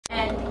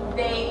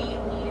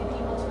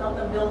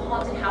build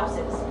haunted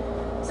houses.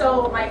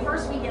 So my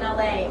first week in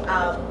LA,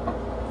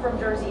 from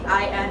Jersey,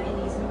 I am in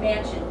these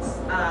mansions.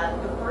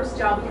 The first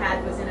job we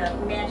had was in a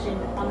mansion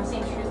on the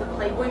same street as the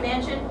Playboy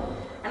Mansion,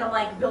 and I'm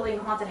like building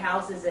haunted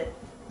houses at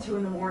 2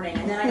 in the morning,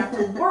 and then I got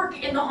to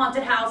work in the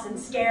haunted house and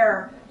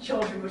scare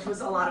children, which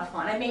was a lot of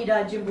fun. I made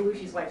Jim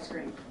Belushi's wife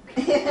scream.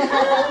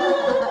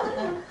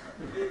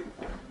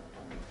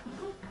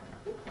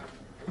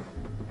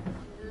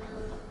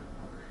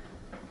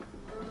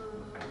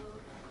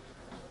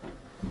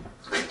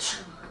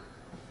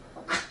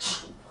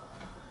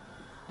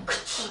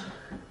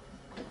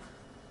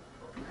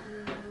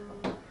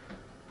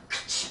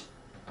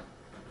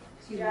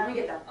 Let me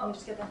get that. Let me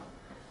just get that.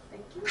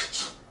 Thank you.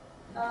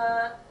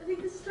 I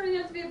think this is turning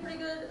out to be a pretty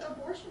good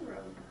abortion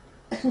room.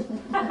 I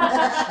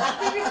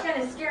think it's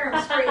going to scare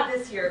him straight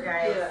this year,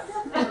 guys.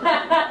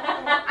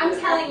 Yeah. I'm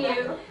telling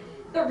you,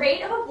 the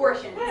rate of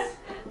abortions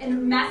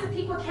in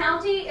Massapequa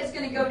County is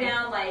going to go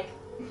down like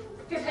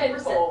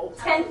 50%.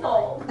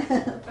 Tenfold.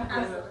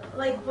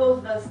 Like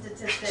both those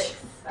statistics.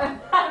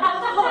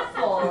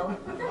 Hopeful.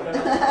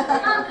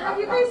 Have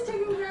you guys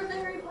taken care of the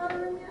Harry Potter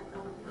room yet?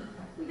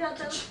 We got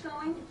those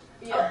going?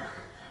 Yeah.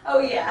 Oh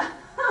yeah.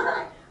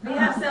 We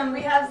have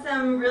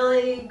some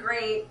really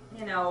great,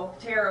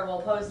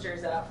 terrible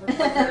posters up.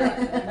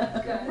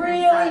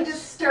 Really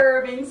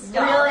disturbing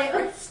stuff. Really,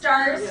 with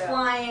stars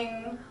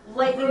flying,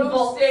 lightning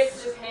bolts.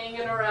 Broomsticks just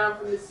hanging around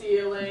from the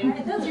ceiling.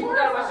 People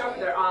gotta watch out for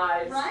their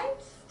eyes. Right?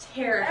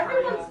 Terrifying.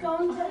 Everyone's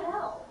going to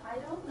hell. I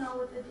don't know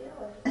what the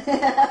deal is.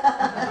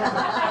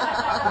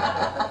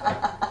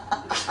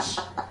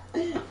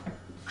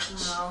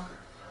 Well,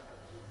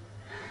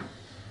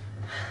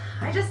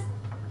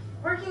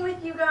 working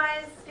with you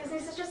guys gives me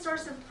such a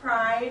source of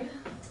pride.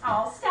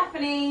 Oh,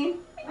 Stephanie.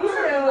 Me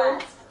too.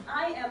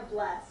 I am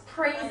blessed.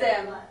 Praise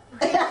him.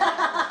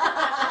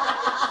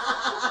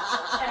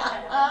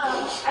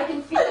 I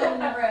can feel him in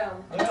the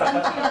room.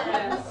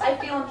 I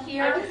feel him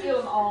here. I can feel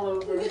him all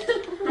over.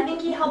 I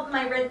think he helped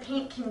my red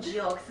paint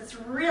congeal because it's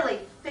really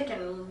thick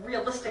and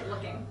realistic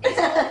looking. It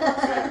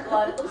looks like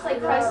blood. It looks like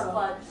Christ's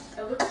blood.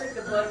 It looks like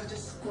the blood was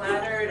just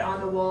splattered on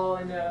the wall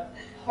in a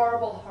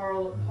horrible,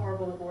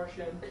 horrible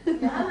abortion.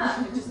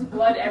 Yeah. And just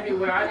blood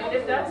everywhere. I mean,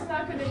 if that's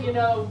not going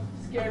to,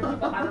 scare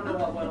people, I don't know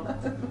what will.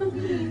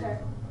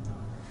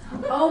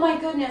 Oh my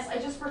goodness, I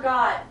just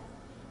forgot.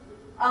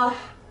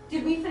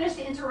 Did we finish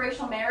the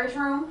interracial marriage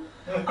room?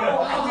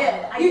 Oh, I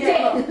did. You did.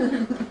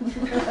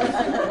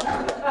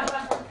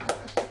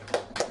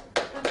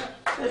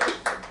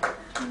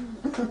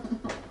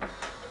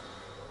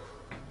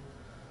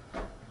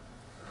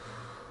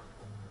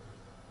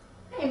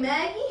 Hey,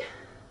 Maggie.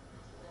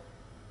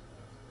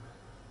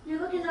 You're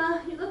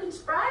looking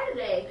spry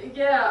today.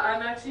 Yeah,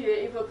 I'm actually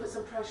able to put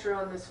some pressure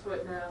on this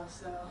foot now,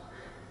 so.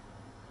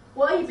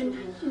 Well, you've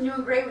been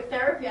doing great with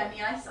therapy. I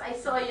mean, I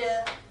saw you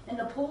in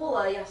the pool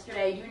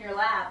yesterday doing your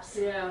laps.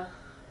 Yeah.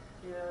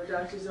 The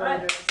doctor's All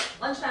right. orders.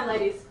 Lunchtime,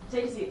 ladies.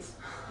 Take your seats.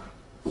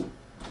 Oh,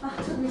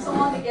 it took me so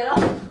long to get up.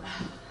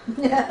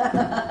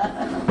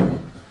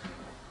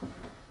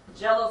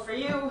 Jello for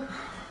you.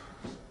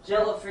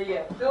 Jello for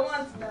you. Who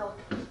wants milk?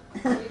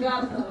 You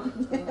got some.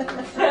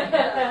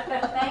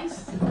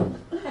 Thanks.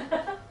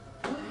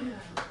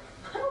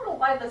 I don't know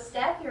why the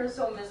staff here is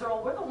so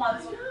miserable. We're the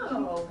ones.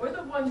 No, we're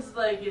the ones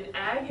like in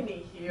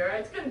agony here.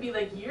 It's going to be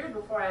like years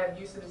before I have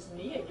use of this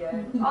knee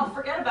again. Oh,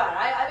 forget about it.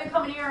 I've been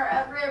coming here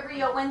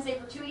every Wednesday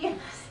for 2 years. You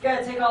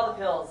gotta take all the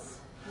pills.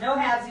 No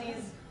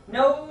halvesies.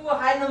 No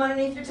hiding them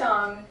underneath your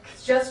tongue.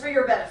 It's just for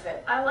your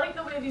benefit. I like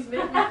the way these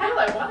make me feel.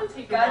 I want to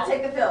take them Gotta all.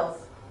 take the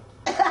pills.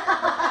 You're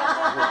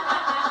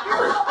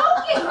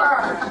smoking her.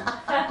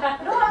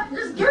 You know what?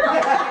 Just get up.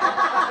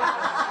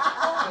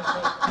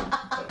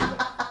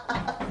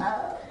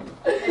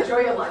 Enjoy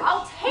your lunch.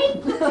 I'll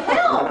take the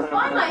pills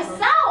by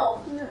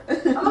myself.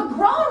 I'm a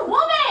grown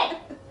woman.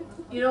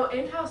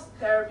 In-house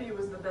therapy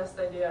was the best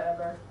idea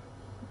ever.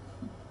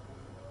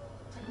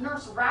 It's like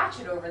Nurse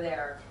Ratched over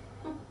there.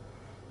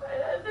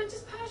 They're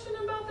just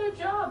passionate about their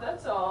job,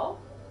 that's all.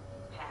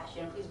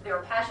 Passion. Please, if they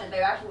were passionate,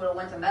 they actually would have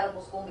went to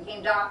medical school and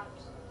became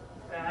doctors.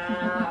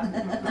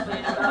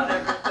 Complain about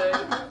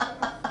everything.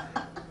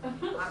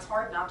 It's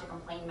hard not to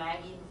complain,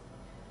 Maggie.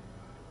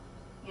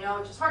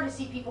 It's just hard to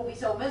see people be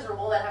so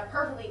miserable that have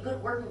perfectly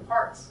good working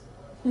parts.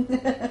 And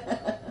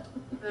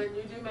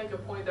you do make a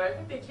point there. I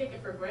think they take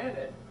it for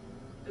granted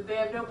that they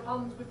have no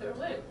problems with their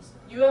limbs.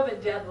 You have a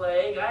dead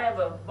leg, I have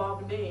a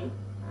bum knee.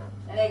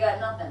 And they got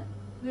nothing.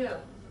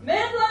 Yeah.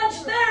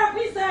 Mid-lunch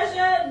therapy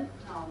session!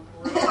 Oh,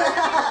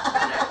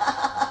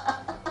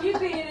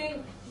 Keep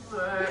eating.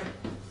 Alright.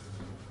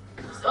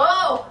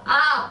 Oh!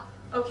 Ah!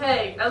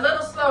 Okay, a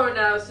little slower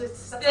now. It's just